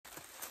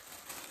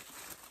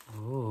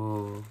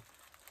Oh.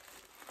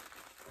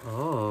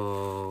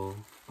 Oh.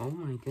 Oh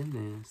my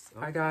goodness.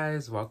 Hi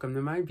guys, welcome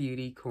to my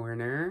beauty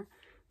corner.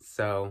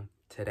 So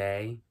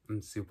today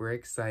I'm super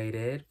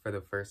excited for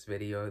the first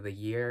video of the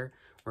year.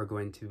 We're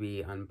going to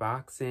be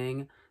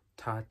unboxing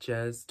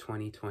Tatcha's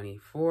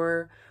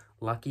 2024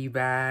 Lucky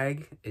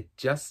Bag. It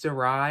just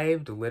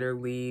arrived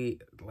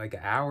literally like an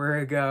hour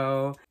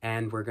ago,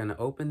 and we're gonna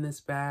open this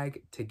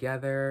bag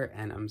together,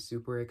 and I'm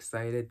super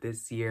excited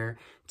this year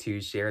to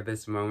share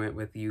this moment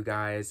with you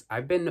guys.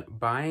 I've been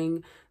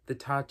buying the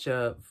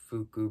Tatcha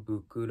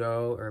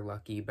Fukubukuro or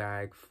Lucky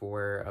Bag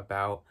for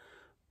about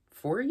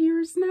 4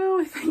 years now.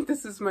 I think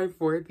this is my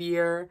 4th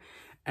year.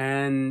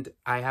 And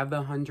I have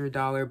the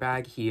 $100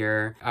 bag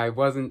here. I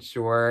wasn't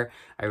sure.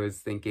 I was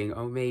thinking,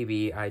 oh,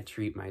 maybe I'd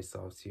treat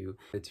myself to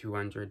the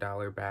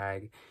 $200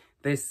 bag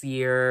this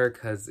year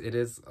because it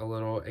is a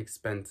little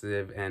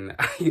expensive, and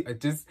I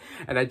just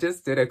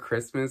did a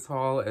Christmas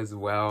haul as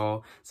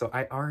well, so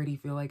I already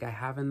feel like I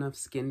have enough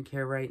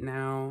skincare right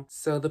now.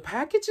 So the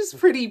package is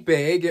pretty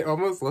big. It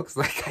almost looks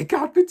like I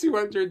got the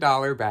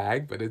 $200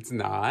 bag, but it's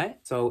not.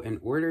 So in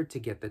order to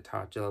get the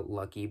Tatcha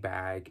Lucky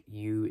Bag,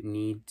 you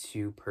need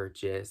to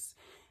purchase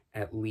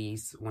at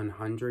least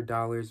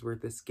 $100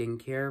 worth of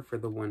skincare for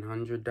the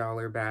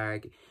 $100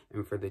 bag,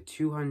 and for the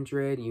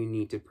 $200 you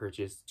need to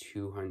purchase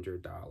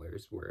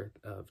 $200 worth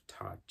of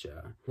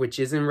Tatcha, which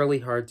isn't really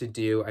hard to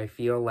do. I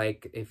feel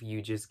like if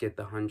you just get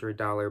the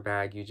 $100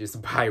 bag, you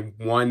just buy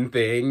one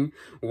thing,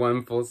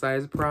 one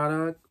full-size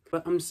product.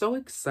 But I'm so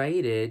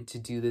excited to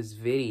do this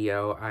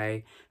video.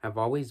 I have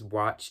always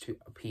watched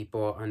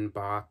people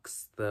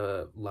unbox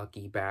the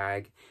Lucky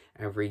Bag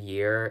every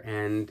year,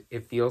 and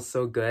it feels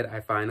so good. I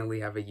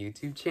finally have a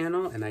YouTube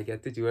channel and I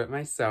get to do it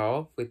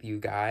myself with you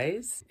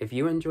guys. If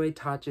you enjoy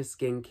Tatcha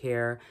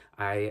skincare,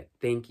 I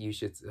think you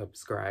should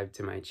subscribe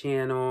to my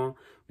channel,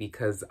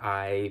 because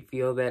I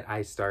feel that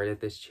I started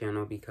this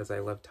channel because I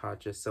love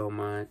Tatcha so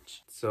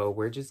much. So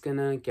we're just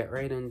gonna get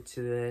right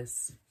into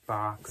this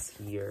box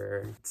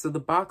here. So the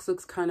box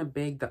looks kind of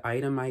big. The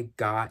item I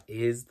got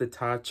is the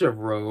Tatcha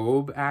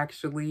robe,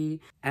 actually.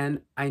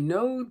 And I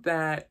know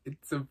that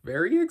it's a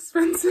very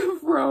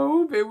expensive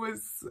robe. It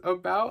was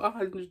about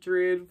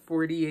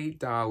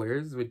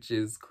 $148, which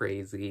is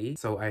crazy.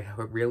 So I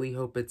really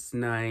hope it's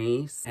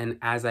nice. And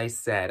as I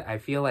said, I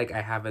feel like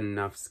I have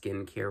enough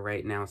skincare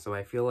right now, so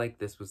I feel like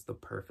this was the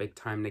perfect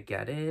time to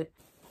get it.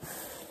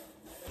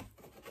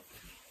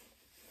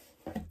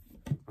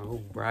 Oh,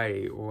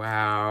 right.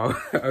 Wow.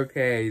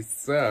 Okay,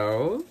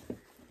 so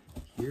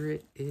here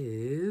it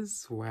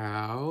is.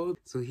 Wow.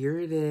 So here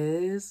it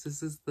is.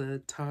 This is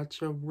the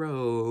Tatcha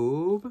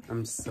robe.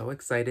 I'm so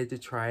excited to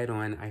try it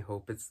on. I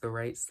hope it's the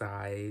right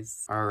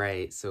size. All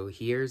right, so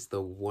here's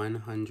the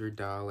 $100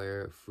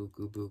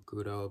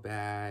 Fukubukuro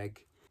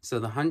bag. So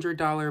the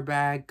 $100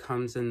 bag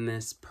comes in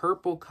this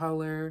purple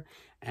color,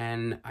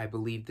 and I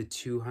believe the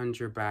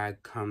 200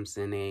 bag comes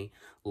in a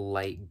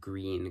light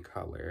green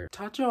color.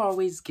 Tatcha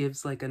always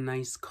gives like a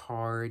nice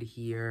card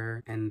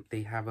here, and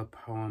they have a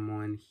poem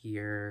on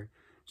here.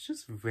 It's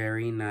just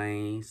very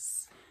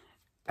nice.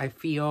 I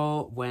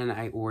feel when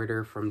I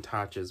order from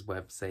Tatcha's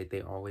website,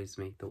 they always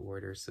make the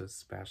order so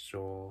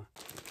special.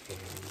 Okay.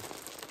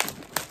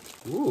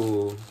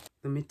 Ooh,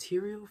 the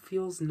material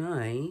feels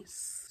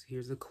nice.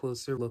 Here's a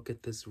closer look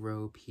at this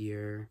robe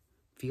here.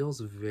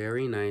 Feels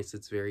very nice.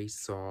 It's very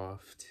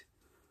soft.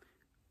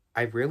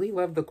 I really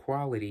love the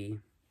quality.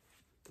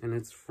 And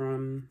it's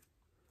from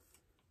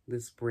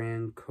this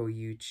brand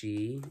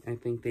Koyuchi. I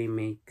think they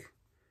make,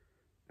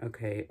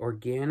 okay,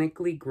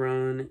 organically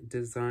grown,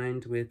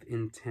 designed with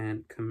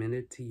intent,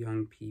 committed to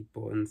young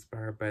people,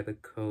 inspired by the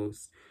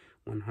coast,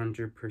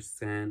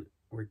 100%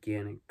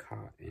 organic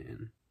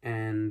cotton.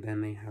 And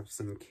then they have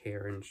some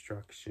care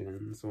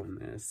instructions on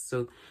this.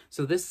 So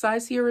this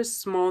size here is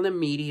small to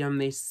medium.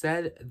 They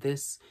said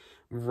this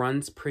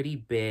runs pretty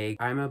big.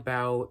 I'm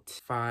about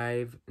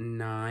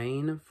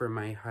 5'9" for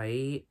my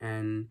height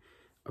and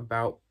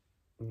about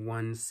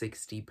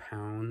 160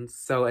 pounds.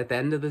 So at the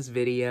end of this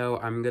video,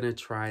 I'm gonna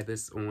try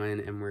this on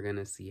and we're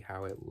gonna see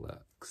how it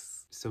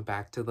looks. So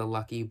back to the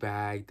Lucky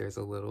Bag, there's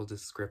a little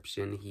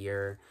description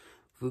here.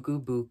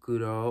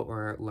 Fukubukuro,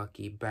 or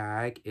Lucky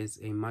Bag, is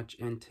a much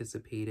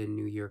anticipated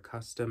New Year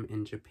custom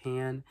in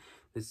Japan.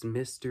 This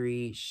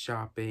mystery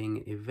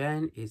shopping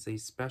event is a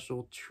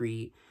special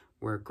treat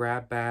where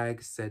grab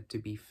bags said to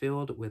be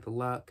filled with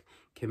luck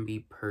can be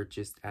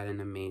purchased at an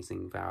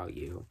amazing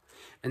value.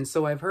 And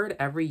so I've heard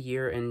every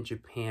year in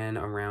Japan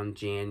around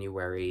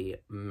January,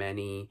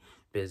 many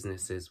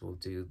businesses will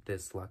do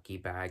this Lucky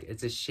Bag.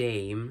 It's a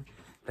shame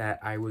that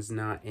I was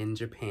not in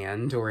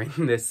Japan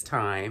during this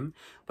time,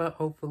 but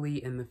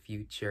hopefully in the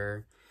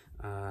future,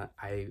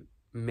 I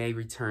may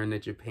return to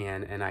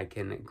Japan and I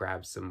can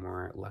grab some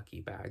more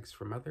Lucky Bags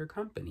from other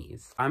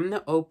companies. I'm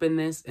gonna open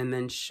this and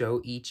then show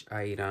each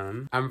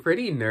item. I'm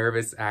pretty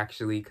nervous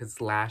actually,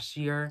 because last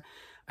year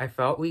I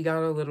felt we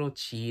got a little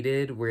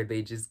cheated where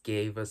they just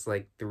gave us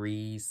like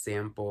 3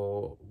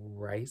 sample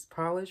rice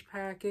polish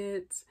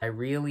packets. I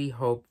really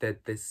hope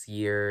that this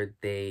year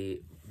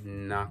they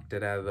knocked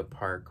it out of the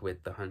park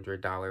with the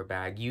 $100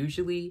 bag.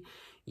 Usually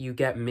you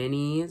get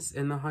minis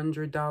in the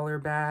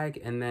 $100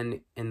 bag, and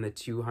then in the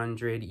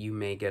 200 you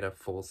may get a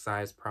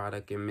full-size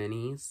product in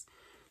minis.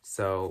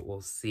 So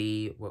we'll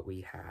see what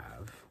we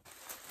have.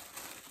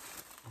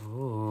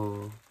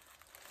 Oh.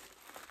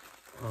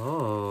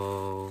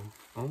 Oh.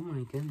 Oh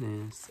my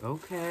goodness.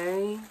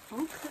 Okay.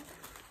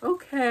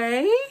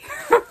 Okay.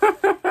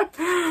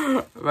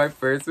 My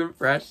first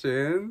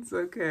impressions.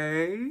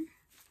 Okay.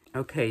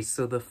 Okay,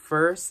 so the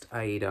first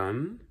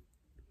item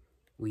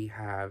we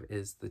have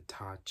is the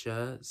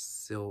Tatcha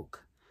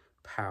silk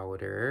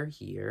powder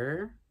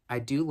here. I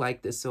do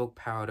like the silk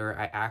powder.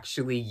 I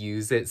actually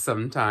use it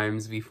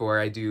sometimes before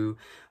I do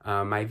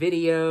my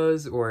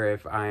videos, or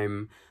if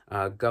I'm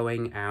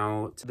going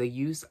out. The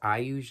use I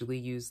usually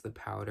use the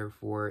powder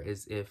for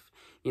is if,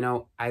 you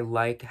know, I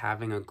like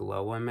having a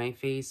glow on my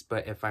face,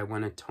 but if I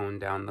want to tone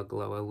down the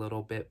glow a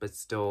little bit but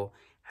still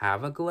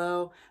have a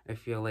glow, I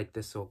feel like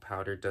the silk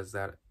powder does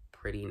that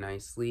pretty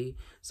nicely.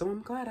 So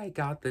I'm glad I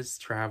got this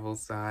travel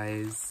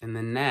size. And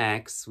then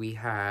next we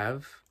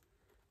have,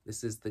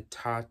 this is the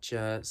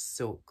Tatcha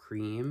silk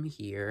cream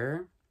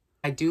here.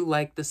 I do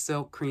like the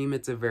silk cream.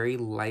 It's a very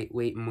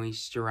lightweight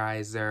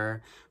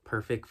moisturizer,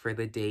 perfect for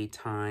the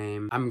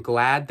daytime. I'm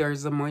glad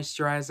there's a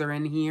moisturizer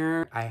in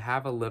here. I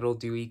have a little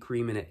dewy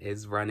cream and it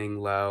is running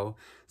low,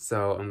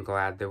 so I'm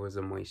glad there was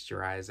a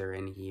moisturizer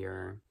in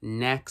here.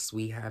 Next,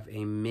 we have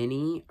a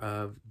mini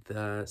of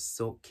the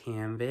silk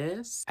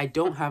canvas. I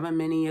don't have a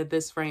mini of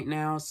this right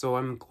now, so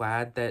I'm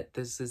glad that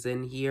this is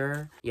in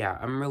here. Yeah,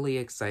 I'm really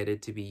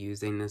excited to be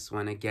using this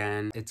one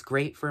again. It's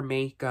great for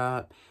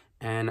makeup.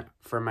 And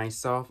for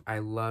myself, I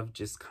love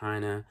just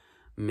kind of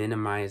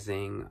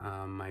minimizing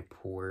my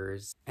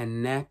pores.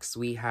 And next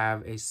we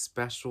have a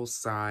special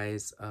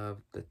size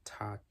of the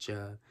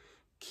Tatcha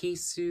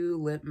Kisu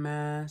lip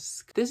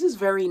mask. This is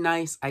very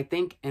nice. I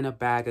think in a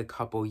bag a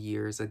couple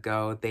years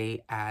ago,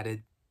 they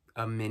added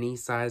a mini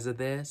size of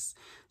this.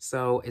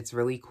 So it's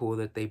really cool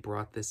that they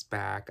brought this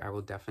back. I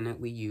will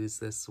definitely use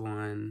this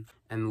one.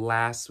 And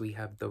last, we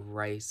have the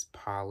Rice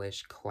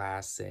Polish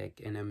Classic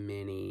in a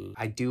mini.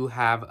 I do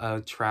have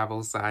a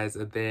travel size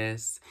of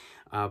this,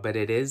 but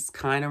it is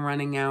kind of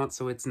running out.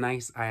 So it's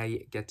nice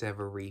I get to have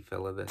a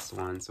refill of this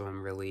one. So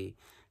I'm really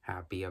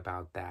happy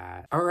about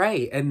that. All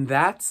right, and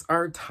that's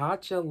our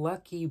Tatcha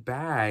Lucky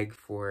Bag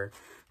for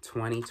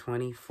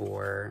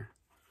 2024.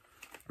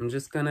 I'm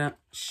just gonna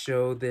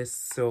show this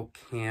silk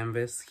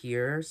canvas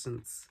here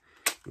since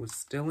it was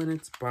still in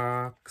its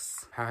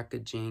box.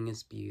 Packaging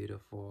is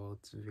beautiful.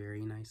 It's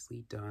very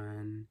nicely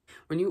done.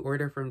 When you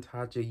order from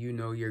Tatcha, you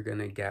know you're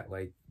gonna get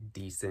like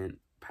decent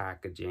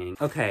packaging.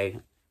 Okay,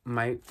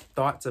 my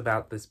thoughts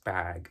about this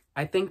bag.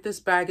 I think this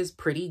bag is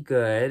pretty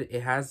good.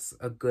 It has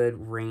a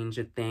good range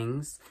of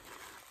things.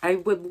 I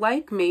would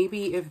like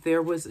maybe if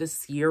there was a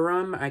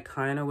serum. I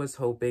kind of was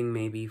hoping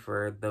maybe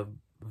for the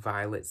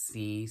Violet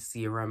C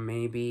serum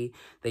maybe.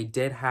 They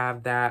did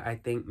have that, I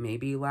think,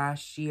 maybe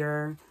last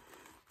year.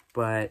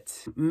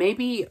 But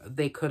maybe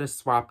they could have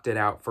swapped it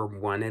out for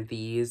one of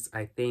these.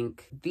 I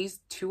think these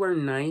two are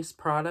nice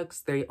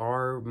products. They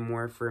are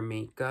more for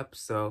makeup.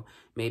 So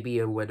maybe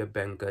it would have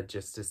been good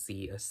just to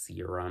see a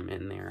serum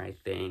in there, I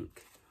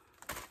think.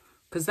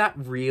 Because that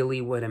really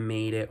would have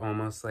made it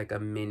almost like a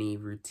mini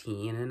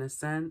routine in a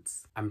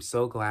sense. I'm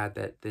so glad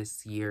that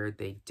this year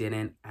they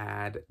didn't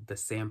add the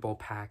sample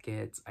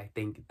packets. I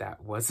think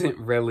that wasn't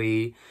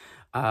really,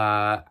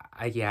 yeah,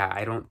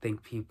 I don't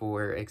think people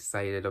were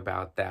excited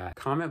about that.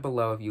 Comment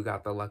below if you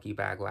got the lucky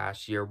bag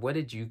last year. What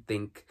did you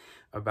think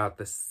about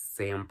the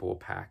sample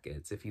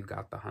packets if you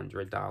got the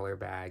 $100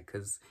 bag?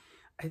 Because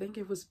I think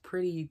it was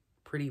pretty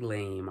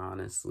lame,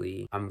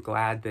 honestly. I'm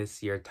glad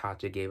this year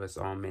Tatcha gave us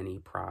all many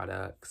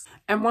products.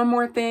 And one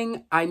more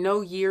thing, I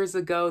know years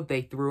ago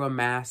they threw a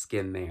mask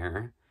in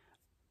there.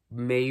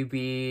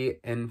 Maybe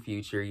in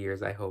future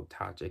years, I hope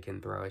Tatcha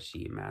can throw a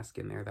sheet mask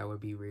in there. That would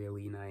be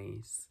really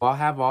nice. I'll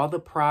have all the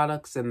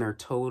products and their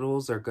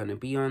totals are going to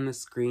be on the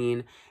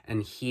screen.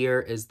 And here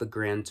is the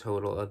grand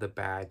total of the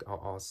bag. I'll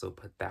also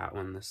put that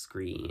on the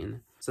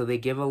screen. So they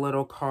give a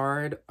little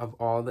card of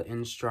all the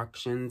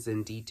instructions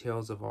and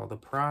details of all the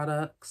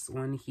products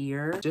on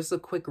here. Just a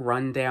quick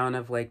rundown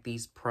of like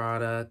these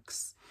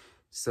products.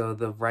 So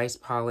the Rice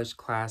Polish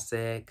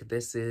Classic,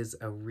 this is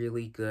a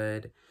really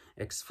good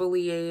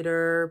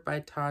exfoliator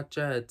by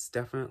Tatcha. It's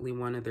definitely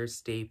one of their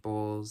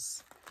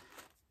staples.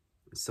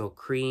 So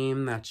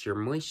cream, that's your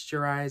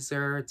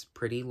moisturizer. It's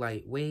pretty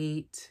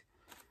lightweight.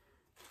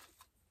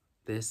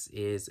 This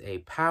is a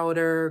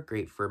powder,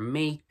 great for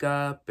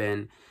makeup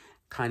and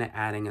kind of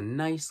adding a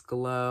nice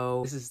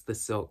glow. This is the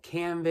silk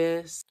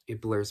canvas.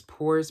 It blurs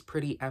pores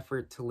pretty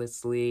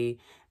effortlessly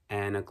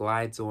and it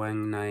glides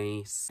on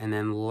nice. And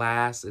then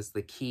last is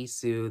the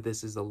Kisu.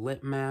 This is a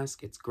lip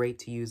mask. It's great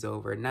to use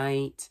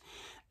overnight.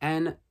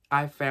 And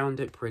I found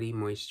it pretty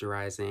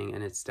moisturizing,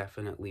 and it's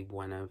definitely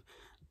one of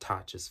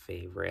Tatcha's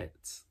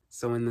favorites.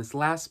 So in this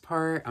last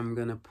part, I'm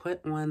gonna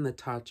put on the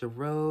Tatcha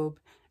robe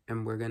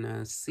and we're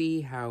gonna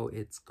see how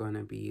it's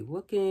gonna be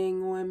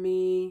looking on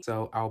me.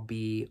 So I'll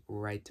be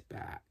right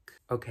back.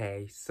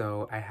 Okay,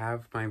 so I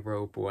have my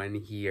robe on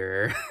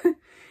here.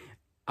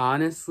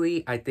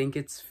 Honestly, I think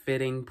it's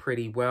fitting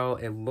pretty well.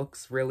 It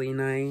looks really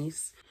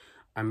nice.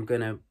 I'm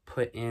gonna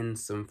put in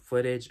some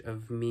footage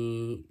of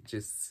me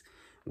just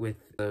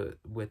with a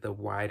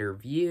wider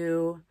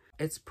view.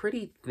 It's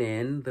pretty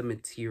thin, the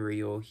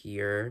material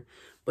here,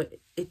 but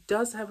it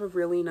does have a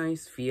really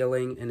nice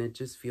feeling and it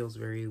just feels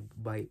very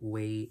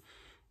lightweight.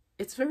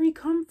 It's very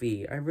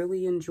comfy. I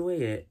really enjoy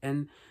it.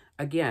 And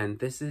again,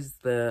 this is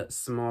the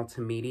small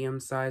to medium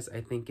size. I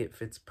think it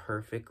fits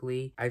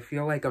perfectly. I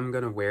feel like I'm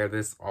gonna wear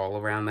this all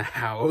around the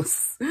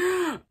house.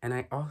 And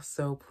I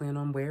also plan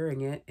on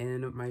wearing it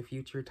in my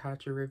future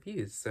Tatcha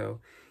reviews.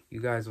 So you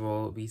guys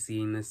will be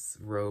seeing this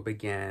robe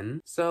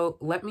again. So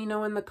let me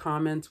know in the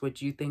comments what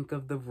you think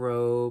of the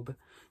robe.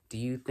 Do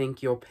you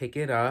think you'll pick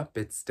it up?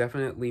 It's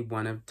definitely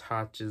one of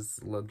Tatcha's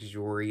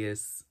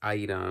luxurious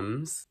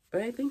items,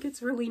 but I think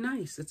it's really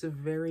nice. It's a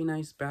very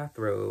nice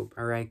bathrobe.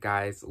 All right,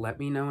 guys, let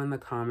me know in the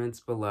comments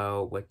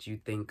below what you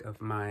think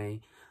of my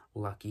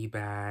lucky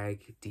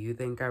bag. Do you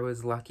think I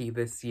was lucky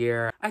this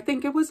year? I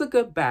think it was a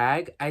good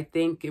bag. I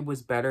think it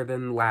was better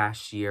than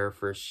last year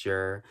for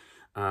sure.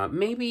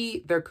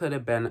 Maybe there could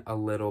have been a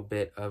little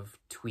bit of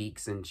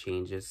tweaks and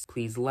changes.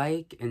 Please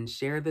like and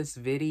share this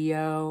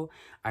video.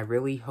 I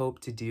really hope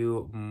to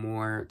do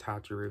more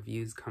Tatcha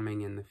reviews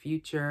coming in the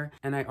future.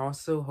 And I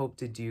also hope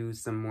to do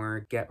some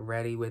more get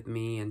ready with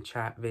me and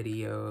chat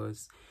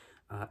videos.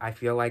 I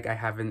feel like I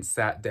haven't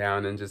sat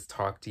down and just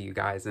talked to you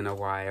guys in a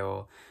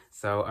while.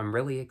 So I'm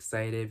really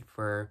excited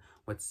for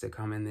what's to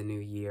come in the new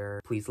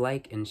year. Please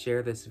like and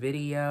share this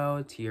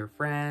video to your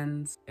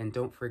friends. And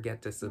don't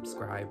forget to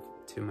subscribe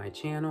to my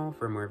channel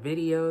for more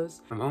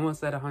videos. I'm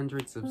almost at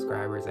 100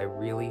 subscribers. I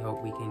really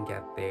hope we can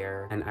get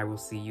there. And I will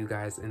see you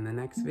guys in the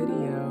next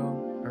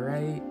video. All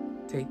right,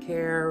 take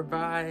care.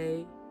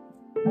 Bye.